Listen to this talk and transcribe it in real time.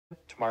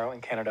tomorrow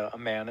in Canada, a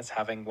man is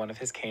having one of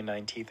his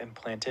canine teeth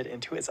implanted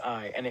into his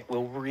eye, and it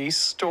will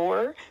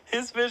restore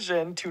his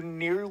vision to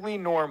nearly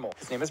normal.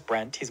 His name is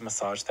Brent. He's a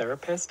massage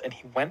therapist, and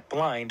he went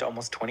blind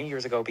almost 20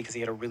 years ago because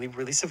he had a really,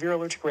 really severe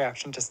allergic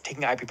reaction just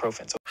taking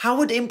ibuprofen. So how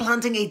would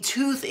implanting a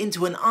tooth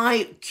into an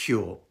eye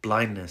cure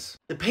blindness?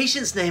 The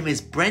patient's name is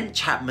Brent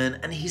Chapman,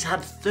 and he's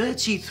had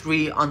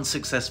 33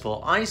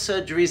 unsuccessful eye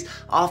surgeries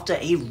after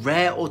a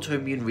rare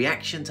autoimmune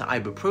reaction to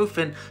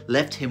ibuprofen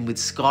left him with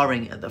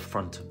scarring at the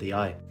front of the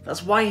eye.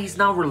 That's why he's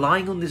now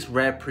relying on this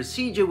rare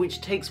procedure,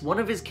 which takes one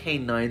of his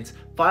canines,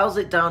 files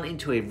it down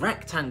into a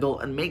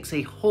rectangle, and makes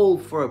a hole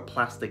for a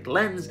plastic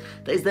lens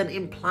that is then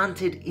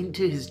implanted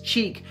into his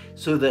cheek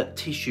so that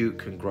tissue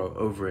can grow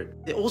over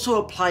it. They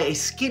also apply a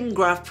skin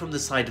graft from the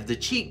side of the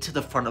cheek to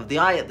the front of the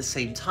eye at the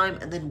same time,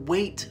 and then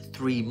wait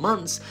 3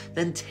 months,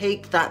 then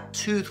take that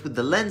tooth with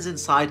the lens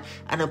inside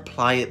and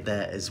apply it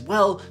there as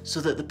well so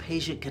that the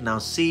patient can now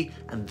see,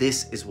 and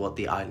this is what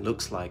the eye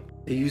looks like.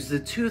 They use the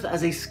tooth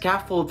as a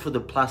scaffold for the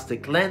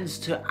plastic lens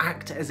to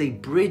act as a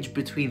bridge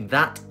between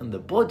that and the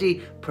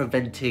body,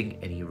 preventing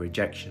any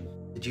rejection.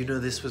 Did you know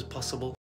this was possible?